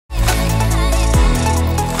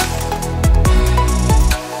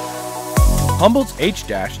Humboldt's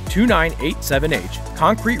H-2987H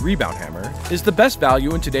concrete rebound hammer is the best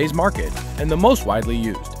value in today's market and the most widely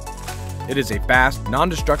used. It is a fast,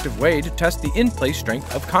 non-destructive way to test the in-place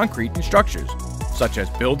strength of concrete and structures, such as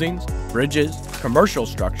buildings, bridges, commercial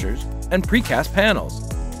structures, and precast panels.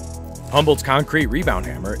 Humboldt's concrete rebound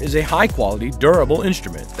hammer is a high-quality, durable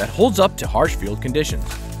instrument that holds up to harsh field conditions.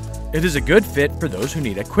 It is a good fit for those who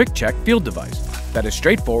need a quick-check field device that is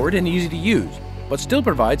straightforward and easy to use, but still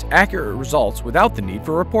provides accurate results without the need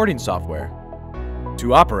for reporting software.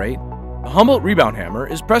 To operate, the Humboldt rebound hammer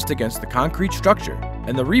is pressed against the concrete structure,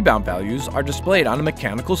 and the rebound values are displayed on a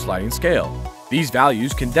mechanical sliding scale. These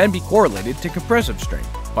values can then be correlated to compressive strength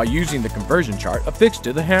by using the conversion chart affixed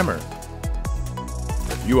to the hammer.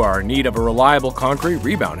 If you are in need of a reliable concrete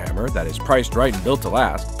rebound hammer that is priced right and built to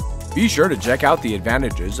last, be sure to check out the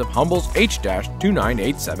advantages of Humboldt's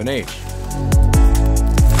H-2987H.